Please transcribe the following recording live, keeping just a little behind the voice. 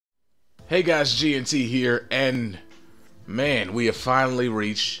Hey guys, GNT here, and man, we have finally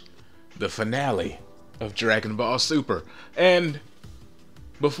reached the finale of Dragon Ball Super. And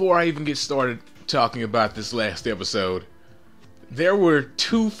before I even get started talking about this last episode, there were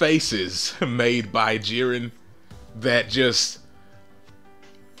two faces made by Jiren that just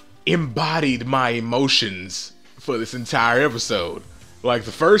embodied my emotions for this entire episode. Like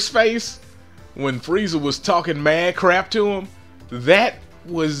the first face, when Frieza was talking mad crap to him, that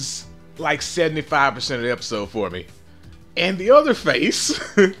was like 75% of the episode for me. And the other face,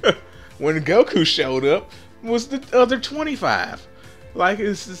 when Goku showed up, was the other 25. Like,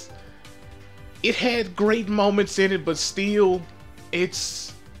 it had great moments in it, but still,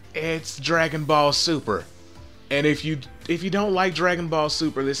 it's Dragon Ball Super. And if you don't like Dragon Ball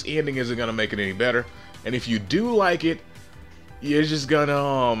Super, this ending isn't gonna make it any better. And if you do like it, you're just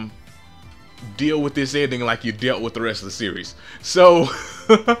gonna deal with this ending like you dealt with the rest of the series. So,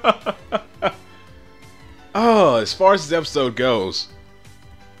 as far as this episode goes,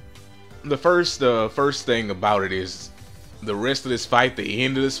 the first thing about it is the rest of this fight, the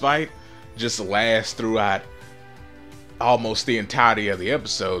end of this fight, just lasts throughout almost the entirety of the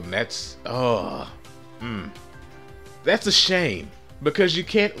episode, and that's a shame, because you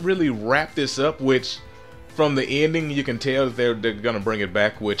can't really wrap this up, which from the ending you can tell that they're gonna bring it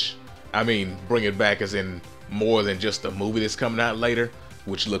back, which I mean, bring it back as in more than just a movie that's coming out later,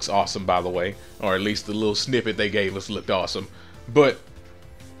 which looks awesome, by the way, or at least the little snippet they gave us looked awesome. But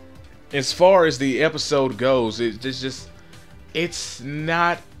as far as the episode goes, it's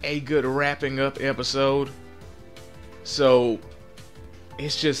not a good wrapping up episode. So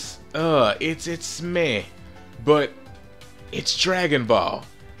it's just it's meh. But it's Dragon Ball.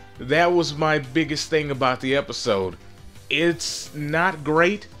 That was my biggest thing about the episode. It's not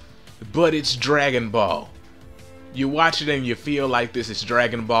great, but it's Dragon Ball. You watch it and you feel like this is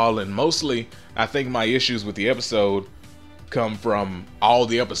Dragon Ball, and mostly I think my issues with the episode come from all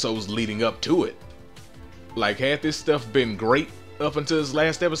the episodes leading up to it. Like, had this stuff been great up until this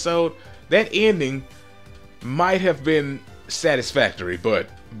last episode, that ending might have been satisfactory, but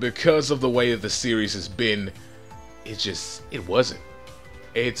because of the way that the series has been, it wasn't.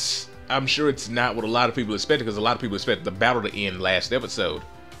 I'm sure it's not what a lot of people expected, because a lot of people expected the battle to end last episode.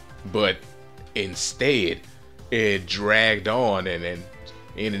 But instead, it dragged on and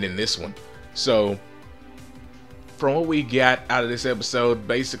ended in this one. So, from what we got out of this episode,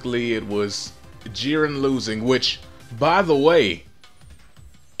 basically it was Jiren losing, which, by the way,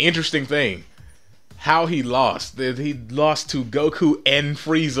 interesting thing, how he lost. That he lost to Goku and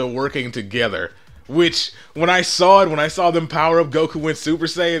Frieza working together. Which, when I saw them power up Goku went Super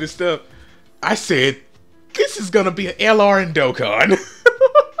Saiyan and stuff, I said, this is gonna be an LR and Dokkan.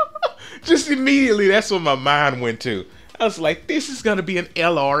 Just immediately, that's what my mind went to. I was like, this is gonna be an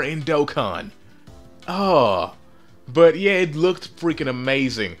LR in Dokkan. Oh. But yeah, it looked freaking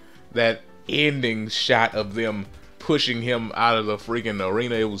amazing. That ending shot of them pushing him out of the freaking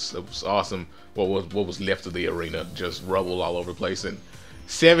arena, it was awesome. What was left of the arena, just rubble all over the place. And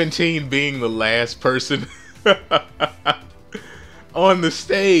 17 being the last person on the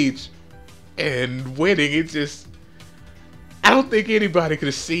stage and winning, it just, I don't think anybody could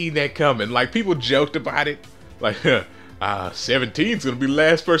have seen that coming. Like, people joked about it, like, 17's gonna be the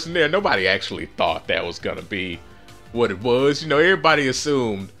last person there. Nobody actually thought that was gonna be what it was. You know, everybody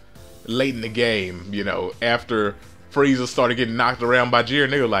assumed late in the game, you know, after Frieza started getting knocked around by Jiren,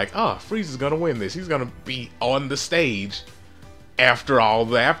 they were like, Frieza's gonna win this. He's gonna be on the stage after all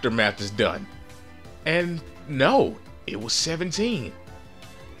the aftermath is done. And no, it was 17.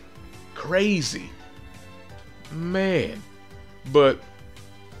 Crazy. Man. But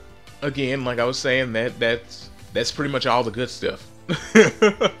again, like I was saying, that's pretty much all the good stuff.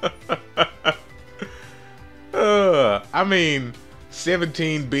 I mean,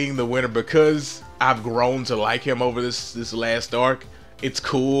 17 being the winner, because I've grown to like him over this last arc, it's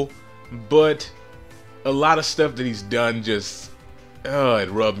cool. But a lot of stuff that he's done just, it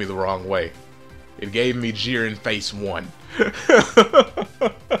rubbed me the wrong way. It gave me Jiren face 1.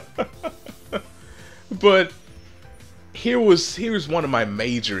 But here's one of my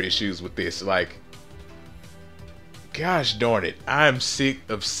major issues with this. Like, gosh darn it, I'm sick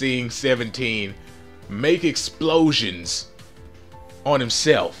of seeing 17 make explosions on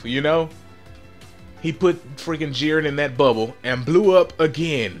himself, you know? He put freaking Jiren in that bubble and blew up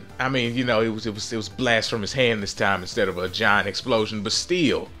again. I mean, you know, it was blast from his hand this time instead of a giant explosion, but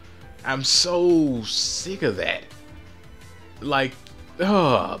still, I'm so sick of that. Like,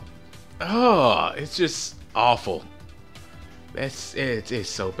 it's just awful. It's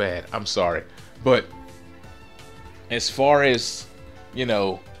so bad. I'm sorry. But as far as, you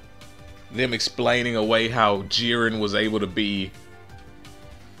know, them explaining away how Jiren was able to be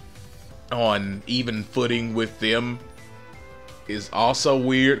on even footing with them is also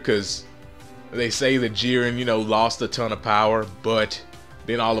weird, because they say that Jiren, you know, lost a ton of power, but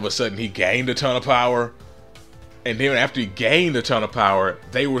then all of a sudden he gained a ton of power. And then after he gained a ton of power,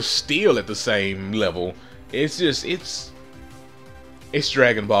 they were still at the same level. It's just, it's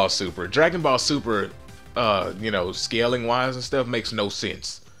Dragon Ball Super. Dragon Ball Super, you know, scaling wise and stuff makes no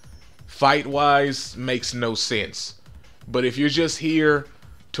sense. Fight wise makes no sense. But if you're just here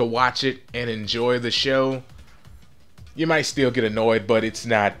to watch it and enjoy the show, you might still get annoyed, but it's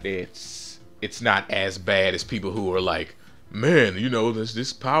not as bad as people who are like, man, you know, there's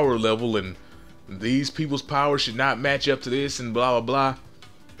this power level and these people's power should not match up to this and blah blah blah.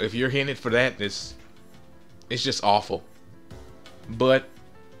 If you're hitting it for that, it's just awful. But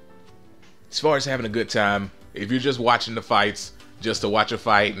as far as having a good time, if you're just watching the fights just to watch a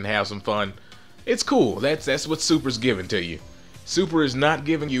fight and have some fun, it's cool. That's what Super's giving to you. Super is not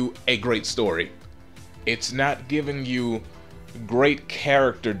giving you a great story. It's not giving you great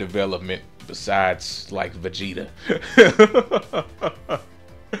character development besides like Vegeta.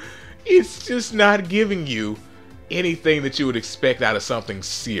 It's just not giving you anything that you would expect out of something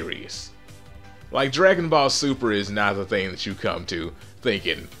serious. Like Dragon Ball Super is not the thing that you come to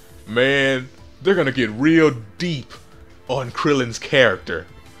thinking, man, they're gonna get real deep on Krillin's character.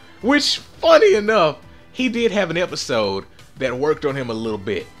 Which, funny enough, he did have an episode that worked on him a little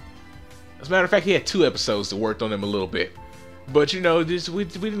bit. As a matter of fact, he had 2 episodes that worked on him a little bit. But you know, we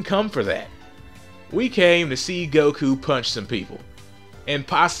didn't come for that. We came to see Goku punch some people. And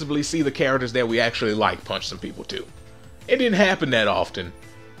possibly see the characters that we actually like punch some people too. It didn't happen that often,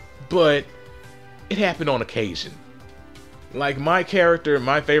 but it happened on occasion. Like my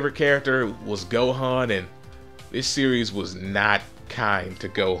favorite character was Gohan, and this series was not kind to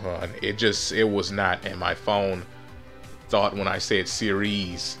Gohan. It was not, and my phone thought when I said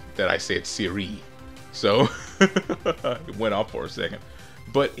series that I said Siri. So it went off for a second.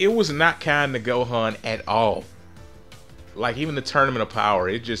 But it was not kind to Gohan at all. Like even the Tournament of Power,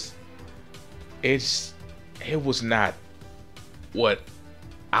 it was not what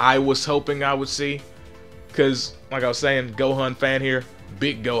I was hoping I would see. Cause like I was saying, Gohan fan here,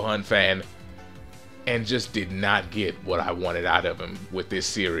 big Gohan fan, and just did not get what I wanted out of him with this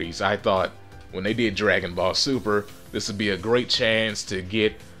series. I thought when they did Dragon Ball Super, this would be a great chance to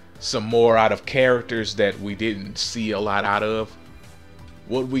get some more out of characters that we didn't see a lot out of.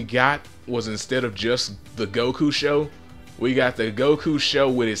 What we got was, instead of just the Goku show, we got the Goku show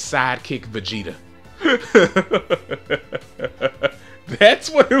with his sidekick Vegeta. That's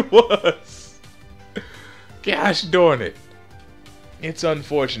what it was. Gosh darn it. It's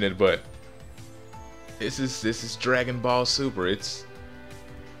unfortunate, but this is Dragon Ball Super. It's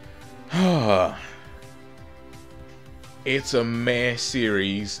a meh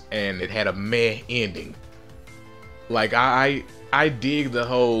series, and it had a meh ending. Like I dig the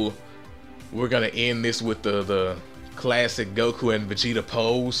whole, we're gonna end this with the classic Goku and Vegeta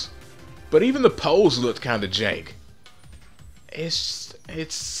pose, but even the pose looked kind of jank. It's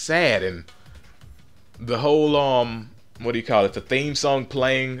sad, and the whole what do you call it, the theme song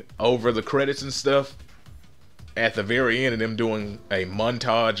playing over the credits and stuff at the very end, and them doing a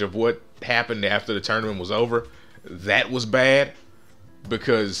montage of what happened after the tournament was over, that was bad,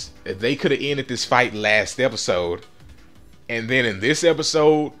 because they could have ended this fight last episode, and then in this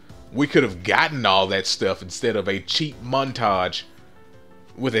episode we could have gotten all that stuff instead of a cheap montage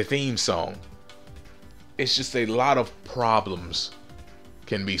with a theme song. It's just a lot of problems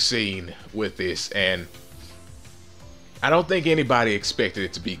can be seen with this, and I don't think anybody expected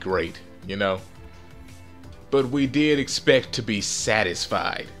it to be great, you know? But we did expect to be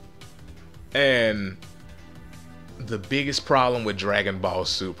satisfied. And the biggest problem with Dragon Ball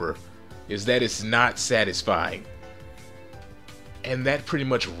Super is that it's not satisfying. And that pretty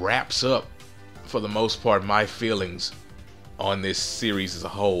much wraps up, for the most part, my feelings on this series as a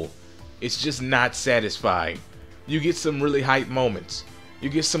whole. It's just not satisfying. You get some really hype moments. You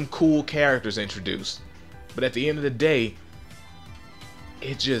get some cool characters introduced. But at the end of the day,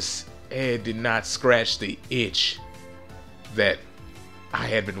 it did not scratch the itch that I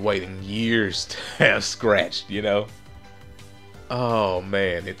had been waiting years to have scratched, you know? Oh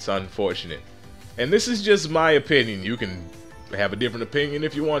man, it's unfortunate. And this is just my opinion. You can have a different opinion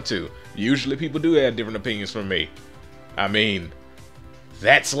if you want to. Usually people do have different opinions from me. I mean,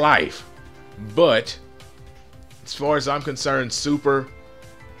 that's life. But as far as I'm concerned, Super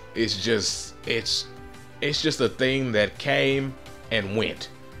is just it's just a thing that came and went.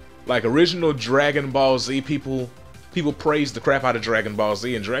 Like original Dragon Ball Z people people praise the crap out of Dragon Ball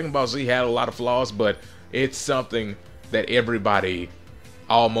Z, and Dragon Ball Z had a lot of flaws, but it's something that everybody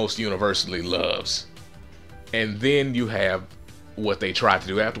almost universally loves. And then you have what they tried to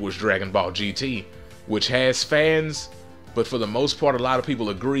do afterwards, Dragon Ball GT, which has fans, but for the most part, a lot of people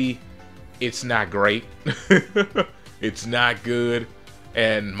agree it's not great. It's not good,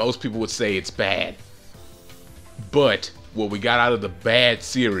 and most people would say it's bad. But what we got out of the bad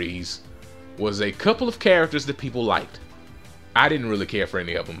series was a couple of characters that people liked. I didn't really care for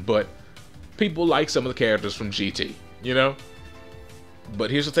any of them, but people like some of the characters from GT, you know?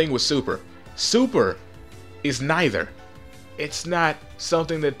 But here's the thing with Super. Super is neither. It's not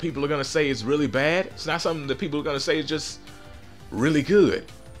something that people are going to say is really bad. It's not something that people are going to say is just really good.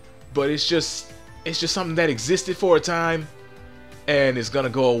 But it's just something that existed for a time and is going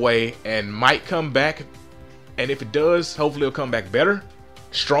to go away and might come back. And if it does, hopefully it'll come back better,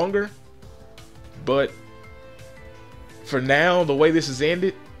 stronger. But for now, the way this has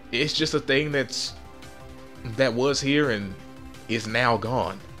ended, it's just a thing that was here and is now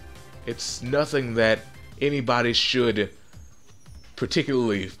gone. It's nothing that anybody should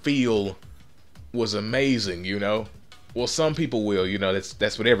particularly feel was amazing, you know? Well, some people will, you know,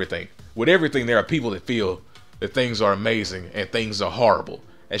 that's with everything. With everything, there are people that feel that things are amazing and things are horrible.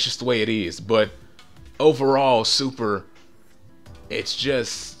 That's just the way it is. But overall, Super, it's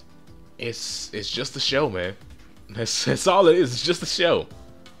just a show, man. That's all it is. It's just a show.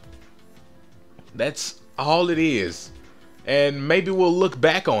 That's all it is. And maybe we'll look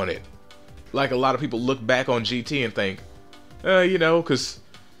back on it like a lot of people look back on GT and think, you know, because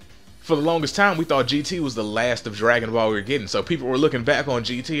for the longest time we thought GT was the last of Dragon Ball we were getting. So people were looking back on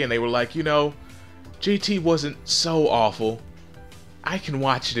GT and they were like, you know, GT wasn't so awful. I can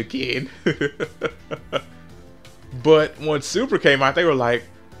watch it again. But when Super came out, they were like,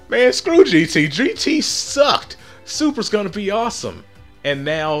 man, screw GT. GT sucked. Super's gonna be awesome. And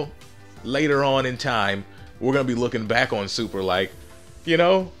now, later on in time, we're gonna be looking back on Super like, you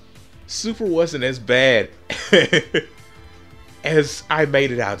know, Super wasn't as bad as I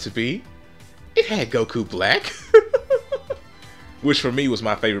made it out to be. It had Goku Black. Which for me was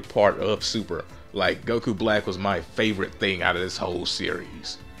my favorite part of Super. Like, Goku Black was my favorite thing out of this whole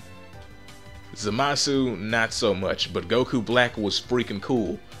series. Zamasu, not so much, but Goku Black was freaking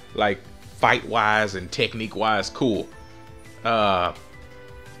cool. Like, fight-wise and technique-wise, cool.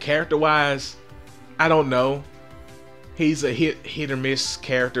 Character-wise, I don't know. He's a hit or miss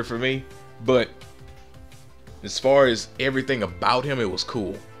character for me, but as far as everything about him, it was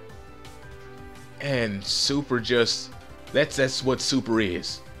cool. And Super just, that's what Super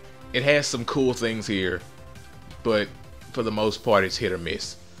is. It has some cool things here, but for the most part, it's hit or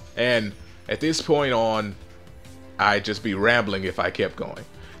miss. And at this point on, I'd just be rambling if I kept going.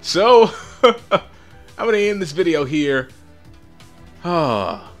 So, I'm going to end this video here.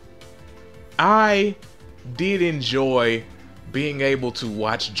 I did enjoy being able to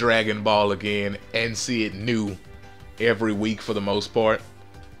watch Dragon Ball again and see it new every week for the most part.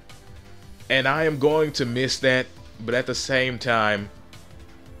 And I am going to miss that, but at the same time,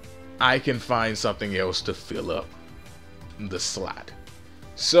 I can find something else to fill up the slot.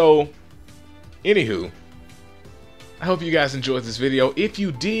 So, anywho, I hope you guys enjoyed this video. If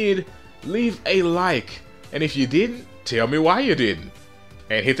you did, leave a like. And if you didn't, tell me why you didn't.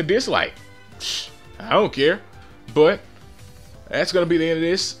 And hit the dislike. I don't care. But that's going to be the end of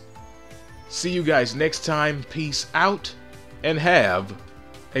this. See you guys next time. Peace out. And have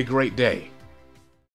a great day.